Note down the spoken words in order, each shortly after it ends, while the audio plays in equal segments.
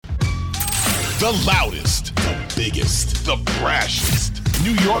The loudest, the biggest, the brashest.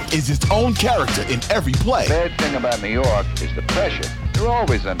 New York is its own character in every play. Bad thing about New York is the pressure. You're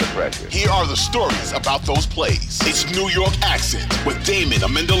always under pressure. Here are the stories about those plays. It's New York Accent with Damon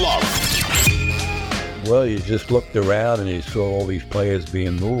Amendolara. Well, you just looked around and you saw all these players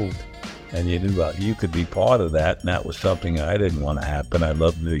being moved, and you knew you could be part of that, and that was something I didn't want to happen. I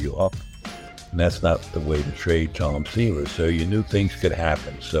love New York, and that's not the way to trade Tom Seaver, so you knew things could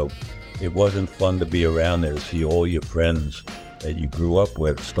happen. So it wasn't fun to be around there to see all your friends that you grew up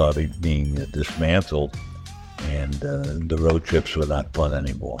with started being dismantled, and the road trips were not fun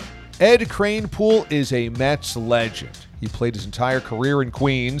anymore. Ed Kranepool is a Mets legend. He played his entire career in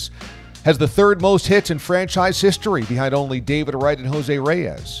Queens, has the third most hits in franchise history behind only David Wright and Jose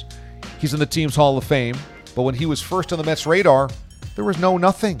Reyes. He's in the team's Hall of Fame, but when he was first on the Mets' radar, there was no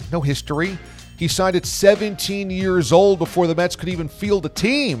history. He signed at 17 years old before the Mets could even field a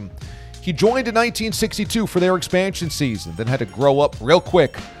team. He joined in 1962 for their expansion season, then had to grow up real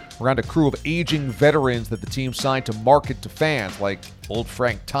quick around a crew of aging veterans that the team signed to market to fans like old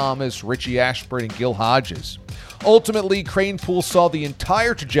Frank Thomas, Richie Ashburn, and Gil Hodges. Ultimately, Kranepool saw the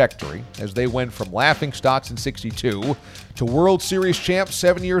entire trajectory as they went from laughingstocks in 62 to World Series champs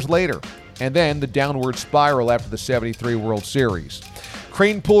 7 years later, and then the downward spiral after the 73 World Series.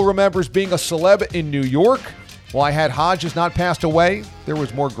 Kranepool remembers being a celeb in New York. Why had Hodges not passed away, there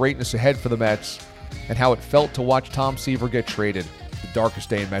was more greatness ahead for the Mets, and how it felt to watch Tom Seaver get traded, the darkest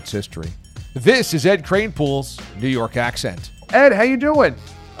day in Mets history. This is Ed Kranepool's New York Accent. Ed, how you doing?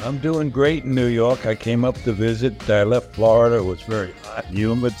 I'm doing great in New York. I came up to visit. I left Florida. It was very hot and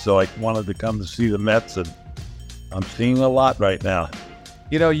humid, so I wanted to come to see the Mets, and I'm seeing a lot right now.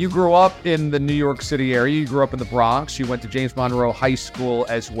 You know, you grew up in the New York City area. You grew up in the Bronx. You went to James Monroe High School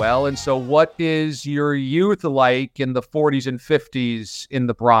as well. And so what is your youth like in the 40s and 50s in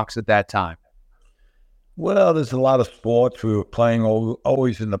the Bronx at that time? Well, there's a lot of sports. We were playing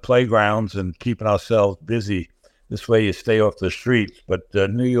always in the playgrounds and keeping ourselves busy. This way you stay off the streets. But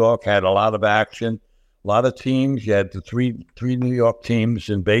New York had a lot of action, a lot of teams. You had the three New York teams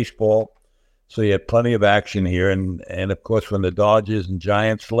in baseball. So you had plenty of action here. And of course, when the Dodgers and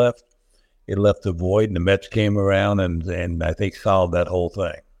Giants left, it left a void, and the Mets came around and I think solved that whole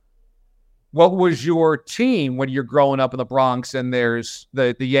thing. What was your team when you're growing up in the Bronx and there's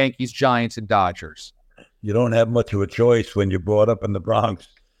the Yankees, Giants, and Dodgers? You don't have much of a choice when you're brought up in the Bronx.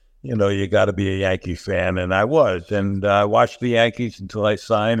 You know, you got to be a Yankee fan, and I was. And I watched the Yankees until I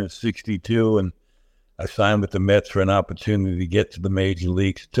signed in 62, and I signed with the Mets for an opportunity to get to the major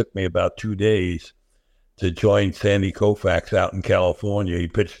leagues. It took me about 2 days to join Sandy Koufax out in California. He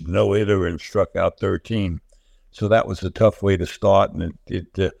pitched a no-hitter and struck out 13. So that was a tough way to start, and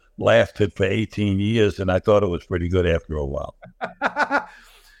it lasted for 18 years, and I thought it was pretty good after a while.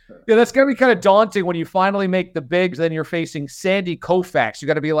 Yeah, that's going to be kind of daunting when you finally make the bigs, then you're facing Sandy Koufax. You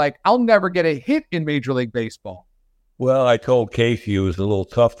got to be like, I'll never get a hit in Major League Baseball. Well, I told Casey it was a little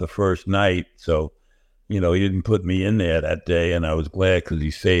tough the first night, so he didn't put me in there that day, and I was glad because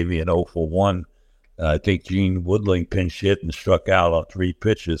he saved me an 0-for-1. I think Gene Woodling pinch hit and struck out on 3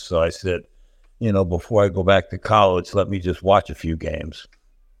 pitches. So I said, before I go back to college, let me just watch a few games.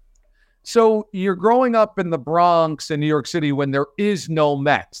 So you're growing up in the Bronx in New York City when there is no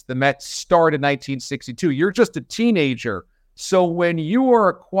Mets. The Mets start in 1962. You're just a teenager. So when you are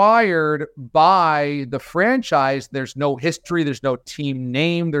acquired by the franchise, there's no history, there's no team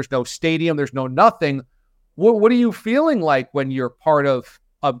name, there's no stadium, there's no nothing. What are you feeling like when you're part of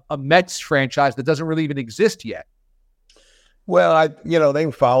a Mets franchise that doesn't really even exist yet? Well,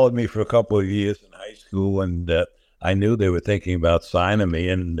 they followed me for a couple of years in high school, and I knew they were thinking about signing me,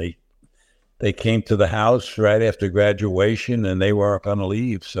 and they came to the house right after graduation, and they weren't going to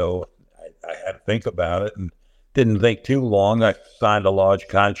leave. So I had to think about it and didn't think too long. I signed a large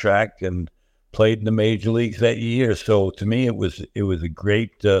contract and played in the major leagues that year. So to me, it was a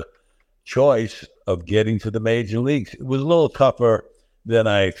great choice of getting to the major leagues. It was a little tougher than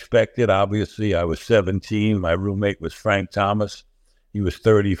I expected. Obviously, I was 17. My roommate was Frank Thomas. He was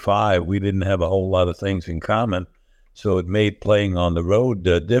 35. We didn't have a whole lot of things in common. So it made playing on the road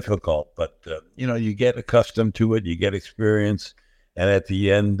difficult. But, you get accustomed to it. You get experience. And at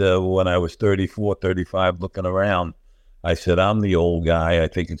the end, when I was 34, 35, looking around, I said, I'm the old guy. I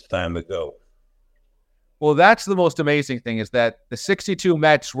think it's time to go. Well, that's the most amazing thing, is that the 62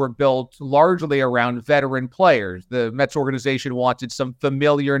 Mets were built largely around veteran players. The Mets organization wanted some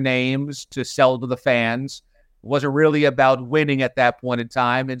familiar names to sell to the fans. It wasn't really about winning at that point in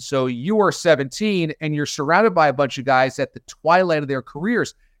time. And so you are 17 and you're surrounded by a bunch of guys at the twilight of their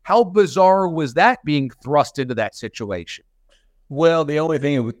careers. How bizarre was that, being thrust into that situation? Well, the only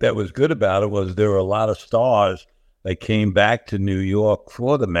thing that was good about it was there were a lot of stars that came back to New York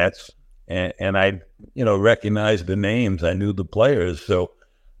for the Mets, and I, recognized the names. I knew the players, so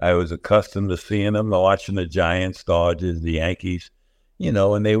I was accustomed to seeing them, watching the Giants, Dodgers, the Yankees,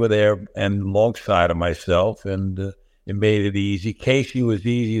 and they were there and alongside of myself, and it made it easy. Casey was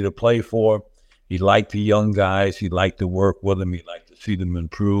easy to play for. He liked the young guys. He liked to work with them. He liked to see them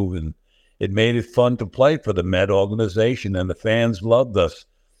improve, and it made it fun to play for the Met organization, and the fans loved us.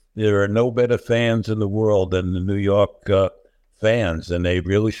 There are no better fans in the world than the New York fans, and they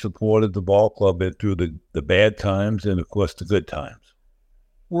really supported the ball club through the bad times and, of course, the good times.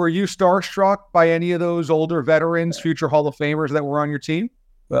 Were you starstruck by any of those older veterans, future Hall of Famers that were on your team?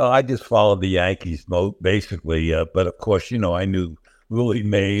 Well, I just followed the Yankees basically, but, of course, I knew Willie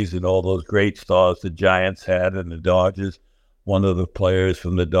Mays and all those great stars the Giants had and the Dodgers. One of the players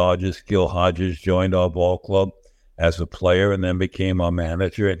from the Dodgers, Gil Hodges, joined our ball club as a player and then became our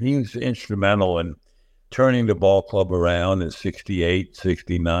manager. And he was instrumental in turning the ball club around in 68,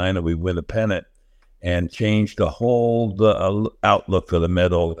 69, and we win a pennant and changed the whole outlook for the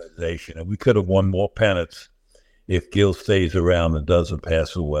Met organization. And we could have won more pennants if Gil stays around and doesn't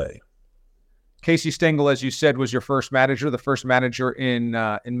pass away. Casey Stengel, as you said, was your first manager, the first manager in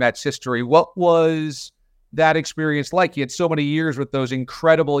Mets history. What was that experience like? He had so many years with those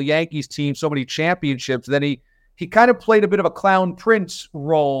incredible Yankees teams, so many championships. Then he kind of played a bit of a clown prince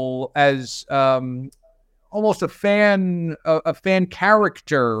role as almost a fan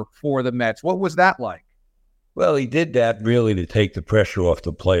character for the Mets. What was that like? Well, he did that really to take the pressure off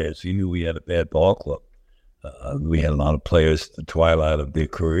the players. He knew we had a bad ball club. We had a lot of players at the twilight of their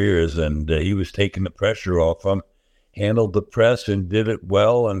careers, and he was taking the pressure off them, handled the press and did it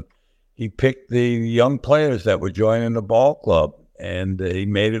well, and he picked the young players that were joining the ball club, and he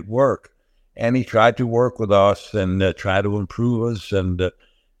made it work. And he tried to work with us and try to improve us. And,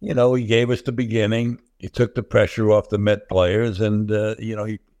 he gave us the beginning. He took the pressure off the Met players, and,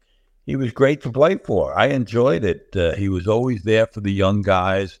 he was great to play for. I enjoyed it. He was always there for the young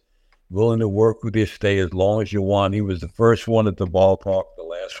guys, willing to work with you, stay as long as you want. He was the first one at the ballpark, the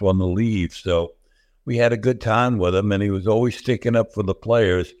last one to leave. So we had a good time with him, and he was always sticking up for the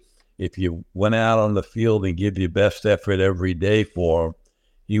players. If you went out on the field and give your best effort every day for him,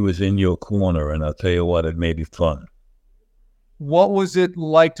 he was in your corner, and I'll tell you what, it made it fun. What was it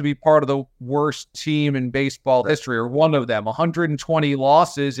like to be part of the worst team in baseball history, or one of them? 120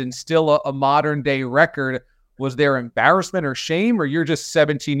 losses and still a modern-day record. Was there embarrassment or shame, or you're just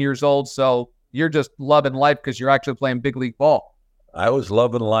 17 years old, so you're just loving life because you're actually playing big league ball? I was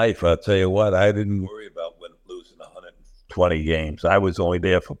loving life. I'll tell you what, I didn't worry about losing 120 games. I was only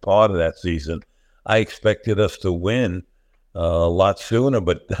there for part of that season. I expected us to win a lot sooner,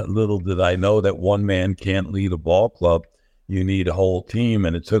 but little did I know that one man can't lead a ball club. You need a whole team,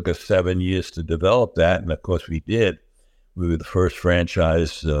 and it took us 7 years to develop that, and of course we did. We were the first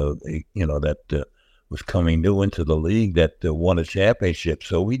franchise, that was coming new into the league that won a championship,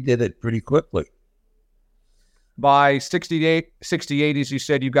 so we did it pretty quickly. By 68, as you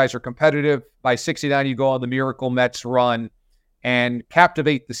said, you guys are competitive. By 69, you go on the Miracle Mets run and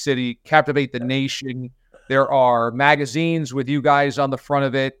captivate the city, captivate the nation. There are magazines with you guys on the front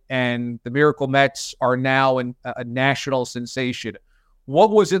of it, and the Miracle Mets are now a national sensation.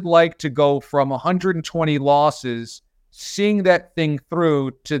 What was it like to go from 120 losses, seeing that thing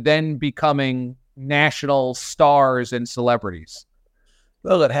through, to then becoming national stars and celebrities?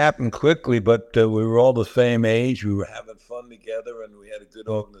 Well, it happened quickly, but we were all the same age. We were having fun together, and we had a good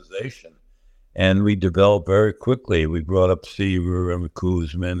organization. And we developed very quickly. We brought up Seaver and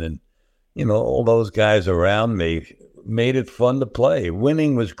Kuzman and, all those guys around me. Made it fun to play.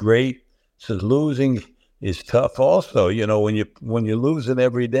 Winning was great. So losing is tough also. When you're losing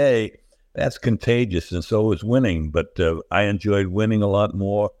every day, that's contagious, and so is winning. But I enjoyed winning a lot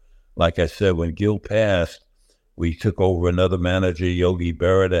more. Like I said, when Gil passed, we took over another manager, Yogi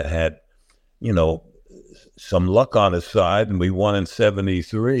Berra, that had, some luck on his side, and we won in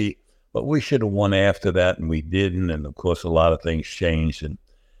 73. But we should have won after that, and we didn't. And, of course, a lot of things changed. And,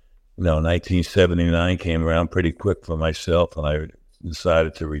 1979 came around pretty quick for myself, and I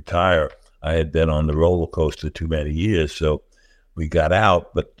decided to retire. I had been on the roller coaster too many years, so we got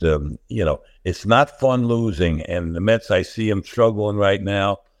out. But, it's not fun losing. And the Mets, I see them struggling right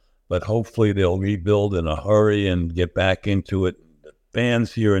now. But hopefully they'll rebuild in a hurry and get back into it. The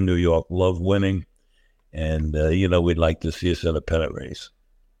fans here in New York love winning, and, we'd like to see us in a pennant race.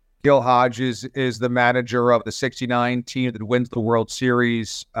 Gil Hodges is the manager of the 69 team that wins the World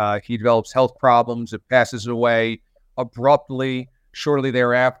Series. He develops health problems. It passes away abruptly shortly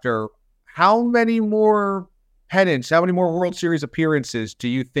thereafter. How many more pennants, how many more World Series appearances do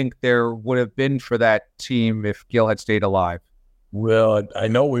you think there would have been for that team if Gil had stayed alive? Well, I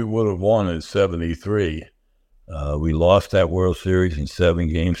know we would have won in '73. We lost that World Series in 7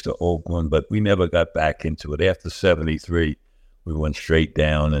 games to Oakland, but we never got back into it. After '73, we went straight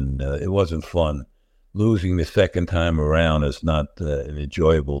down, and it wasn't fun. Losing the second time around is not an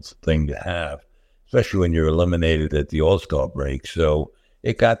enjoyable thing to have, especially when you're eliminated at the All-Star break. So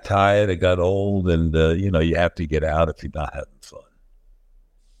it got tired, it got old, and, you have to get out if you're not having fun.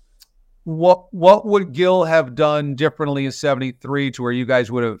 What would Gil have done differently in '73 to where you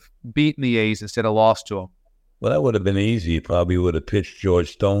guys would have beaten the A's instead of lost to them? Well, that would have been easy. He probably would have pitched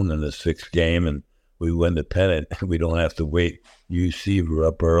George Stone in the 6th game, and we win the pennant. We don't have to wait. Use Seaver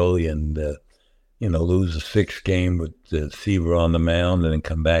up early and, lose the 6th game with Seaver on the mound and then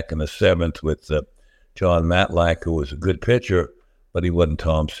come back in the 7th with John Matlack, who was a good pitcher, but he wasn't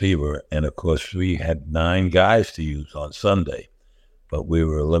Tom Seaver. And, of course, we had 9 guys to use on Sunday, but we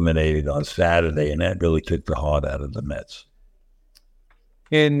were eliminated on Saturday, and that really took the heart out of the Mets.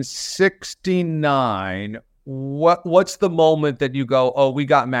 In '69, what's the moment that you go, oh, we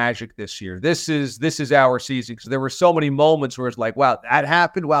got magic this year? This is our season? Because there were so many moments where it's like, wow, that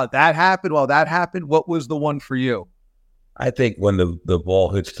happened. Wow, that happened. Wow, that happened. What was the one for you? I think when the ball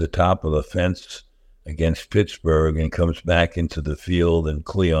hits the top of the fence against Pittsburgh and comes back into the field and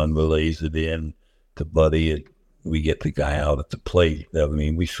Cleon relays it in to Buddy, we get the guy out at the plate. I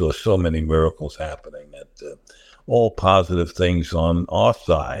mean, we saw so many miracles happening that all positive things on our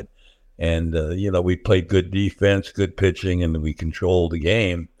side. And, we played good defense, good pitching, and we controlled the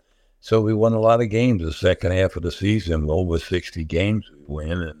game. So we won a lot of games the second half of the season. Over 60 games we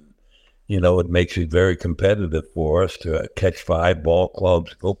win. And, it makes it very competitive for us to catch 5 ball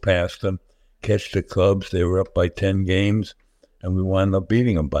clubs, go past them, catch the Cubs. They were up by 10 games, and we wound up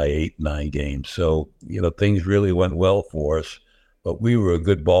beating them by 8, 9 games. So, things really went well for us. But we were a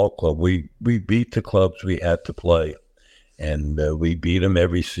good ball club. We beat the clubs we had to play. And we beat them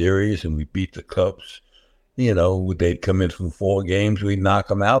every series, and we beat the Cubs. They'd come in from 4 games. We'd knock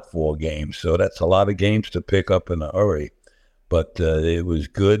them out 4 games. So that's a lot of games to pick up in a hurry. But it was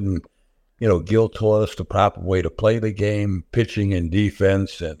good. And, Gil taught us the proper way to play the game, pitching and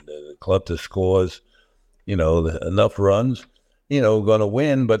defense, and the club to scores, enough runs. Going to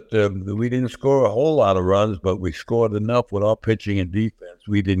win, but we didn't score a whole lot of runs, but we scored enough with our pitching and defense.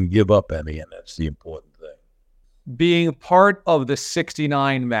 We didn't give up any, and that's the important thing. Being part of the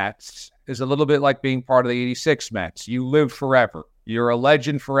 '69 Mets is a little bit like being part of the '86 Mets. You live forever. You're a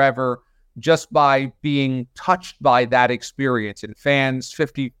legend forever just by being touched by that experience. And fans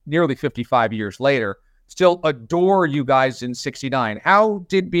nearly 55 years later still adore you guys in '69. How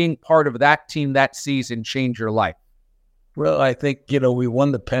did being part of that team that season change your life? Well, I think, we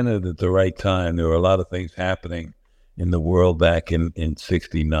won the pennant at the right time. There were a lot of things happening in the world back in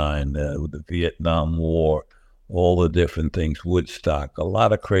 '69 with the Vietnam War. All the different things, Woodstock, a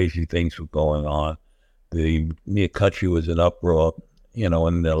lot of crazy things were going on. The country was in uproar,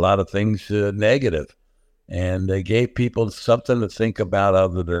 and a lot of things negative. And they gave people something to think about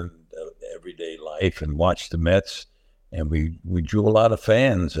other than everyday life and watch the Mets. And we drew a lot of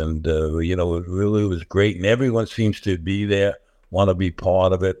fans, and, it really was great. And everyone seems to be there, want to be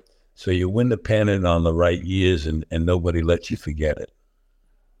part of it. So you win the pennant on the right years, and nobody lets you forget it.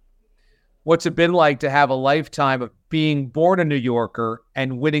 What's it been like to have a lifetime of being born a New Yorker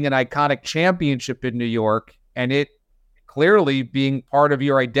and winning an iconic championship in New York, and it clearly being part of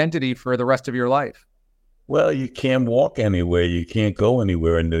your identity for the rest of your life? Well, you can't walk anywhere. You can't go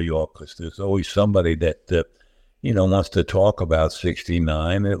anywhere in New York because there's always somebody that, wants to talk about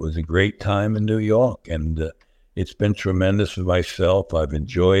 '69. It was a great time in New York, and it's been tremendous for myself. I've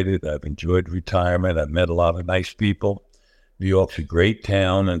enjoyed it. I've enjoyed retirement. I've met a lot of nice people. New York's a great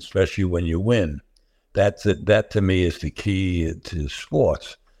town, and especially when you win. That to me is the key to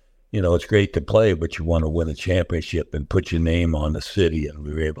sports. It's great to play, but you want to win a championship and put your name on the city, and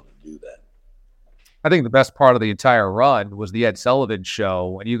we were able to do that. I think the best part of the entire run was the Ed Sullivan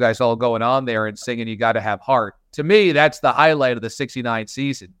Show, and you guys all going on there and singing "You Got to Have Heart." To me, that's the highlight of the '69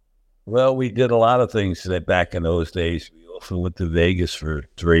 season. Well, we did a lot of things back in those days. We also went to Vegas for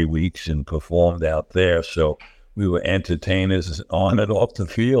 3 weeks and performed out there, so we were entertainers on and off the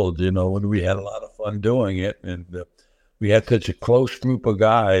field, and we had a lot of fun doing it. And we had such a close group of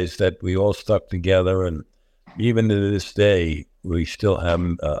guys that we all stuck together. And even to this day, we still have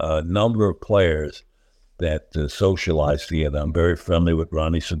a number of players that socialize together. I'm very friendly with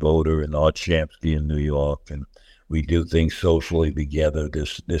Ronnie Sabota and Art Shamsky in New York, and we do things socially together.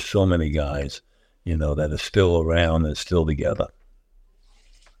 There's so many guys, that are still around and still together.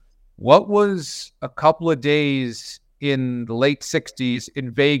 What was a couple of days in the late 60s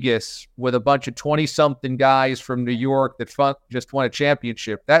in Vegas with a bunch of 20-something guys from New York that just won a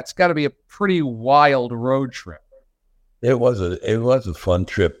championship? That's got to be a pretty wild road trip. It was a fun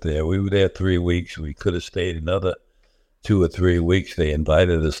trip there. We were there 3 weeks. We could have stayed another 2 or 3 weeks. They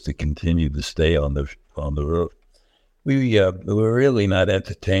invited us to continue to stay on the road. We were really not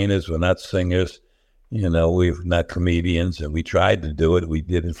entertainers. We're not singers. We're not comedians, and we tried to do it. We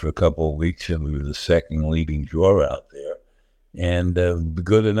did it for a couple of weeks, and we were the second leading drawer out there. And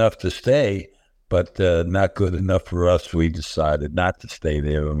good enough to stay, but not good enough for us. We decided not to stay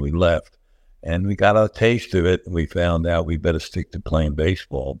there, and we left. And we got a taste of it, and we found out we better stick to playing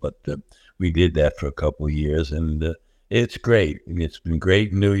baseball. But we did that for a couple of years, and it's great. It's been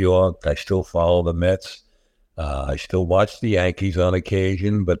great in New York. I still follow the Mets. I still watch the Yankees on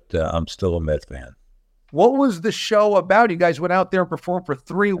occasion, but I'm still a Mets fan. What was the show about? You guys went out there and performed for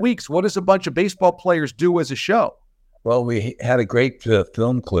 3 weeks. What does a bunch of baseball players do as a show? Well, we had a great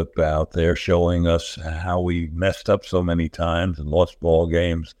film clip out there showing us how we messed up so many times and lost ball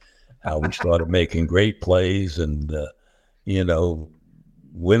games, how we started making great plays and,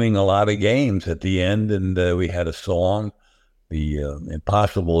 winning a lot of games at the end. And we had a song, The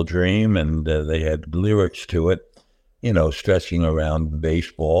Impossible Dream, and they had lyrics to it. Stretching around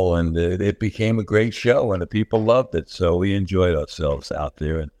baseball, and it became a great show, and the people loved it. So we enjoyed ourselves out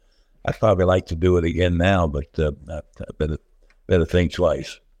there, and I'd probably like to do it again now, but I better think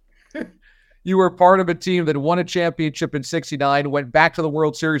twice. You were part of a team that won a championship in 69, went back to the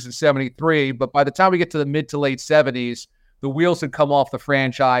World Series in 73, but by the time we get to the mid to late 70s, the wheels had come off the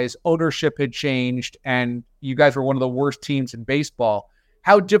franchise, ownership had changed, and you guys were one of the worst teams in baseball.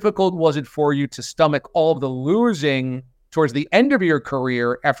 How difficult was it for you to stomach all of the losing towards the end of your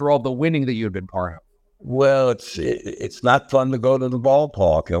career after all the winning that you had been part of? Well, it's not fun to go to the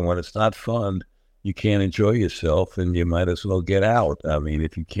ballpark, and when it's not fun, you can't enjoy yourself, and you might as well get out. I mean,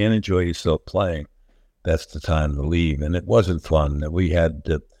 if you can't enjoy yourself playing, that's the time to leave. And it wasn't fun. We had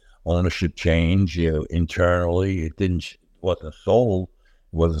ownership change internally. It wasn't sold.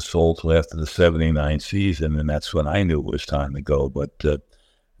 It wasn't sold till after the 79 season, and that's when I knew it was time to go. But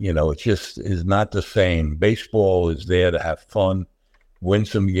it just is not the same. Baseball is there to have fun, win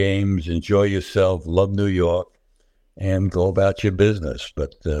some games, enjoy yourself, love New York, and go about your business.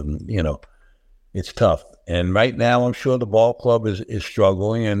 But, it's tough. And right now, I'm sure the ball club is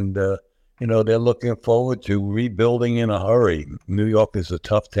struggling, and, they're looking forward to rebuilding in a hurry. New York is a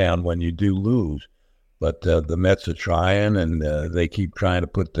tough town when you do lose. But the Mets are trying, and they keep trying to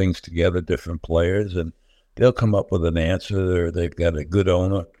put things together, different players, and they'll come up with an answer. They've got a good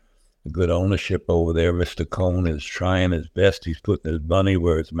ownership over there. Mr. Cohn is trying his best. He's putting his money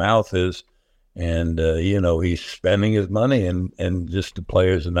where his mouth is, and, he's spending his money, and just the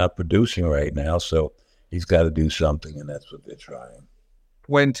players are not producing right now, so he's got to do something, and that's what they're trying.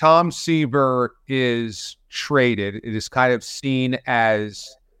 When Tom Seaver is traded, it is kind of seen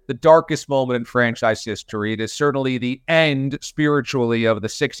as the darkest moment in franchise history. It is certainly the end spiritually of the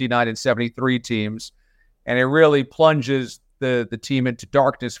 69 and 73 teams, and it really plunges the team into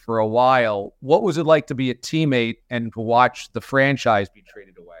darkness for a while. What was it like to be a teammate and to watch the franchise be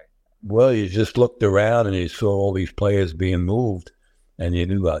traded away? Well, you just looked around and you saw all these players being moved, and you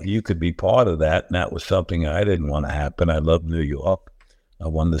knew you could be part of that, and that was something I didn't want to happen. I love New York. I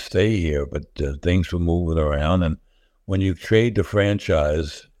wanted to stay here, but things were moving around, and when you trade the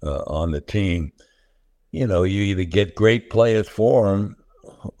franchise on the team, you either get great players for them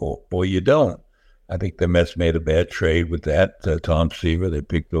or you don't. I think the Mets made a bad trade with that. Tom Seaver, they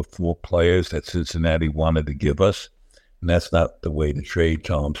picked up 4 players that Cincinnati wanted to give us, and that's not the way to trade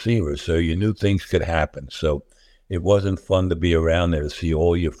Tom Seaver. So you knew things could happen. So it wasn't fun to be around there to see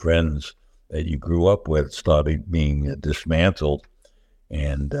all your friends that you grew up with started being dismantled,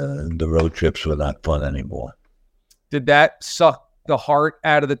 and the road trips were not fun anymore. Did that suck the heart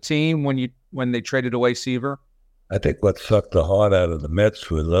out of the team when they traded away Seaver? I think what sucked the heart out of the Mets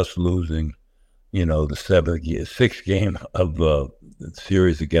was us losing, the 6th game of the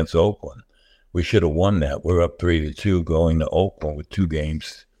series against Oakland. We should have won that. We're up 3-2 going to Oakland with 2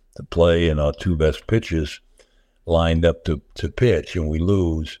 games to play, and our 2 best pitchers lined up to pitch, and we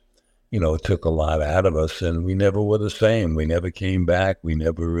lose. It took a lot out of us, and we never were the same. We never came back. We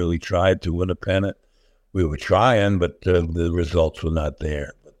never really tried to win a pennant. We were trying, but the results were not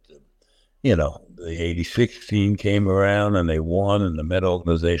there. But, the 86 team came around and they won, and the Met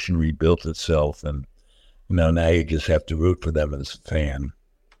organization rebuilt itself. And, now you just have to root for them as a fan.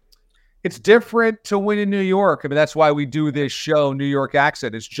 It's different to win in New York. I mean, that's why we do this show, New York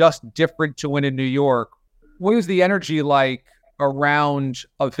Accent. It's just different to win in New York. What is the energy like around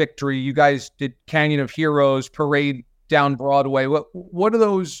a victory. You guys did Canyon of Heroes, parade down Broadway. What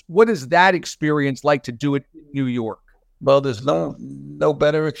is that experience like to do it in New York? Well, there's no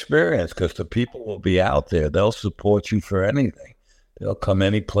better experience because the people will be out there. They'll support you for anything. They'll come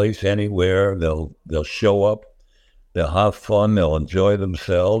any place, anywhere. They'll show up. They'll have fun. They'll enjoy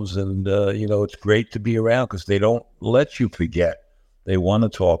themselves. And, it's great to be around because they don't let you forget. They want to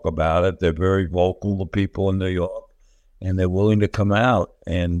talk about it. They're very vocal, the people in New York, and they're willing to come out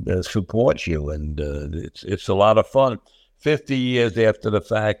and support you. And it's a lot of fun. 50 years after the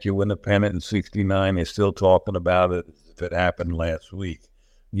fact, you win a pennant in 69. They're still talking about it as if it happened last week.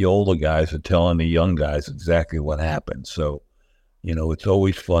 The older guys are telling the young guys exactly what happened. So, it's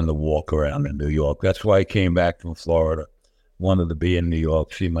always fun to walk around in New York. That's why I came back from Florida. Wanted to be in New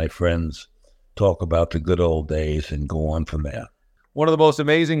York, see my friends, talk about the good old days, and go on from there. One of the most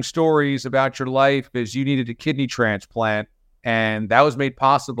amazing stories about your life is you needed a kidney transplant, and that was made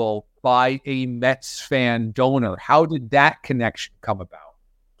possible by a Mets fan donor. How did that connection come about?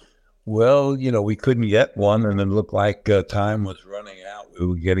 Well, we couldn't get one, and it looked like time was running out. We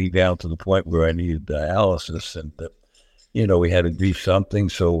were getting down to the point where I needed dialysis, and we had to do something.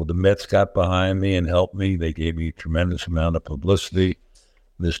 So the Mets got behind me and helped me. They gave me a tremendous amount of publicity.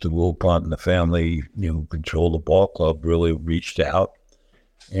 Mr. Wilpont and the family, who control the ball club, really reached out.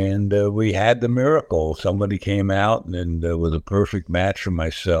 And we had the miracle. Somebody came out and it was a perfect match for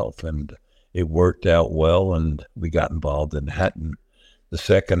myself. And it worked out well, and we got involved in that. And the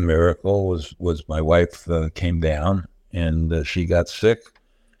second miracle was my wife came down, and she got sick.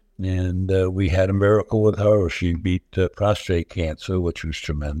 And we had a miracle with her. She beat prostate cancer, which was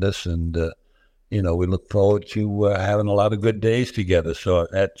tremendous. And, we look forward to having a lot of good days together. So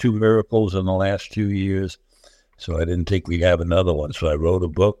I had 2 miracles in the last 2 years. So I didn't think we'd have another one. So I wrote a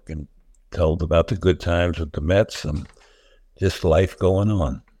book and told about the good times with the Mets and just life going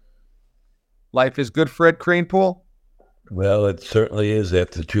on. Life is good for Ed Kranepool? Well, it certainly is.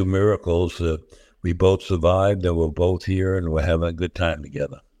 After 2 miracles, we both survived, and we're both here, and we're having a good time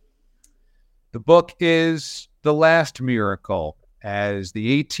together. The book is The Last Miracle, as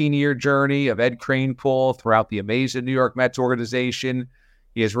the 18-year journey of Ed Kranepool throughout the amazing New York Mets organization.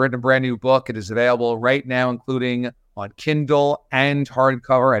 He has written a brand new book. It is available right now, including on Kindle and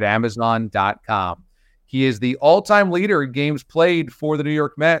hardcover at Amazon.com. He is the all-time leader in games played for the New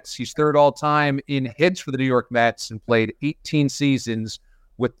York Mets. He's 3rd all-time in hits for the New York Mets and played 18 seasons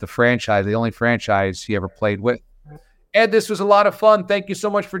with the franchise, the only franchise he ever played with. Ed, this was a lot of fun. Thank you so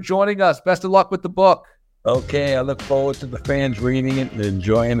much for joining us. Best of luck with the book. Okay, I look forward to the fans reading it and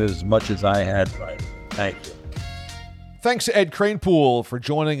enjoying it as much as I had. Thank you. Thanks to Ed Kranepool for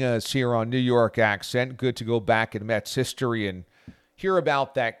joining us here on New York Accent. Good to go back in Mets history and hear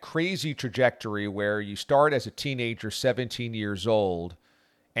about that crazy trajectory where you start as a teenager, 17 years old,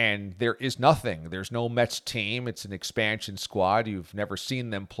 and there is nothing. There's no Mets team. It's an expansion squad. You've never seen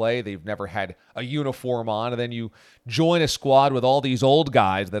them play. They've never had a uniform on. And then you join a squad with all these old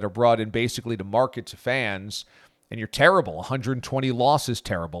guys that are brought in basically to market to fans, and you're terrible. 120 losses,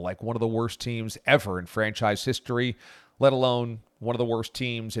 terrible, like one of the worst teams ever in franchise history, let alone one of the worst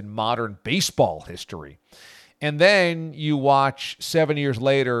teams in modern baseball history. And then you watch 7 years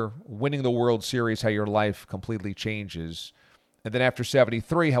later, winning the World Series, how your life completely changes. And then after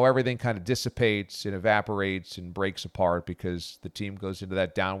 73, how everything kind of dissipates and evaporates and breaks apart because the team goes into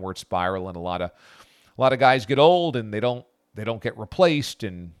that downward spiral, and a lot of guys get old and they don't get replaced,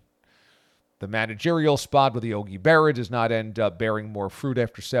 and the managerial spot with Yogi Berra does not end up bearing more fruit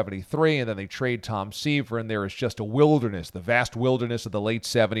after 73, and then they trade Tom Seaver, and there is just a wilderness. The vast wilderness of the late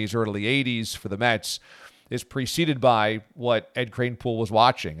 70s, early 80s for the Mets is preceded by what Ed Kranepool was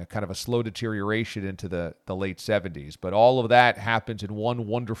watching, a kind of a slow deterioration into the late 70s. But all of that happens in one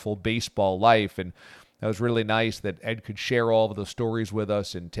wonderful baseball life, and that was really nice that Ed could share all of those stories with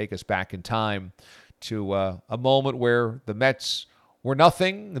us and take us back in time to a moment where the Mets were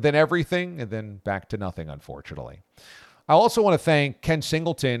nothing, then everything, and then back to nothing, unfortunately. I also want to thank Ken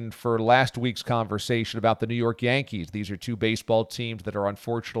Singleton for last week's conversation about the New York Yankees. These are 2 baseball teams that are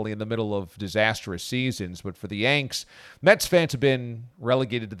unfortunately in the middle of disastrous seasons. But for the Yanks, Mets fans have been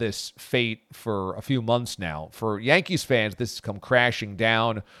relegated to this fate for a few months now. For Yankees fans, this has come crashing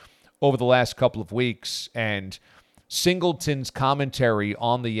down over the last couple of weeks. And Singleton's commentary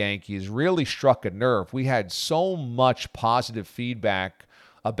on the Yankees really struck a nerve. We had so much positive feedback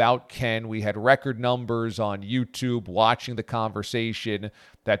about Ken. We had record numbers on YouTube watching the conversation.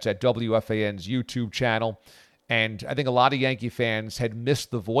 That's at WFAN's YouTube channel. And I think a lot of Yankee fans had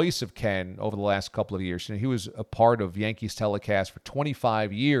missed the voice of Ken over the last couple of years. And he was a part of Yankees telecast for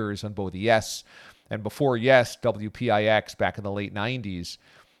 25 years on both YES and before, yes, WPIX back in the late 90s.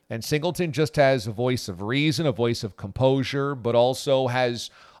 And Singleton just has a voice of reason, a voice of composure, but also has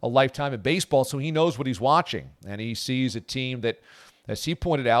a lifetime in baseball, so he knows what he's watching. And he sees a team that, as he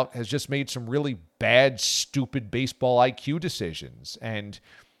pointed out, has just made some really bad, stupid baseball IQ decisions. And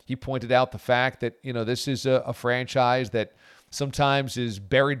he pointed out the fact that, this is a franchise that sometimes is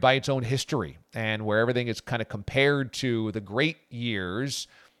buried by its own history, and where everything is kind of compared to the great years,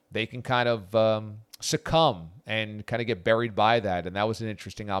 they can kind of succumb and kind of get buried by that. And that was an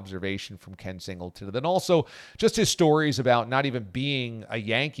interesting observation from Ken Singleton. And then also just his stories about not even being a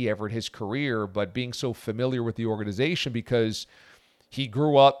Yankee ever in his career, but being so familiar with the organization because he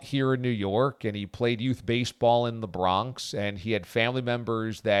grew up here in New York and he played youth baseball in the Bronx, and he had family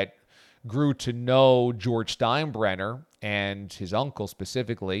members that grew to know George Steinbrenner and his uncle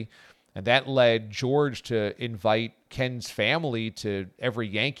specifically. And that led George to invite Ken's family to every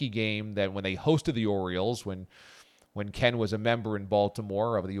Yankee game that when they hosted the Orioles, when Ken was a member in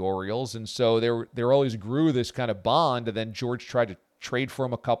Baltimore of the Orioles. And so there always grew this kind of bond. And then George tried to trade for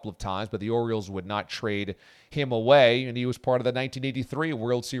him a couple of times, but the Orioles would not trade him away. And he was part of the 1983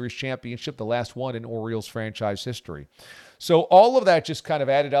 World Series championship, the last one in Orioles franchise history. So all of that just kind of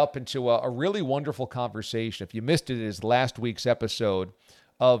added up into a really wonderful conversation. If you missed it, it is last week's episode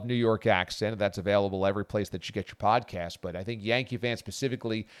of New York Accent. That's available every place that you get your podcast. But I think Yankee fans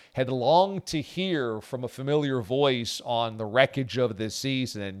specifically had longed to hear from a familiar voice on the wreckage of this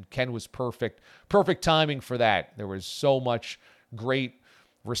season, and Ken was perfect timing for that. There was so much great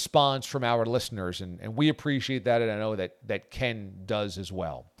response from our listeners, and we appreciate that, and I know that Ken does as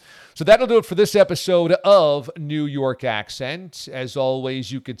well. So that'll do it for this episode of New York Accent. As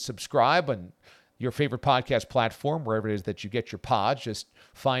always, you could subscribe on your favorite podcast platform, wherever it is that you get your pods. Just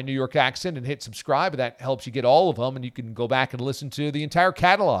find New York Accent and hit subscribe. That helps you get all of them, and you can go back and listen to the entire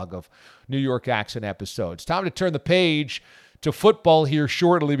catalog of New York Accent episodes. Time to turn the page to football here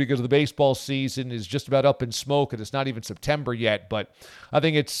shortly, because the baseball season is just about up in smoke, and it's not even September yet. But I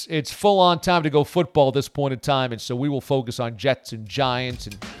think it's full-on time to go football at this point in time, and so we will focus on Jets and Giants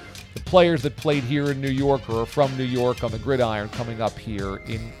and the players that played here in New York or are from New York on the gridiron coming up here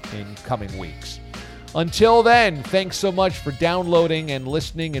in coming weeks. Until then, thanks so much for downloading and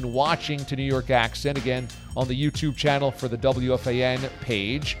listening and watching to New York Accent, again, on the YouTube channel for the WFAN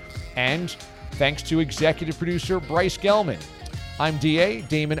page. And thanks to executive producer Bryce Gelman. I'm D.A.,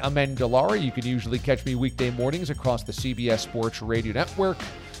 Damon Amendolara. You can usually catch me weekday mornings across the CBS Sports Radio Network.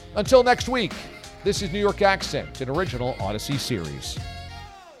 Until next week, this is New York Accent, an original Odyssey series.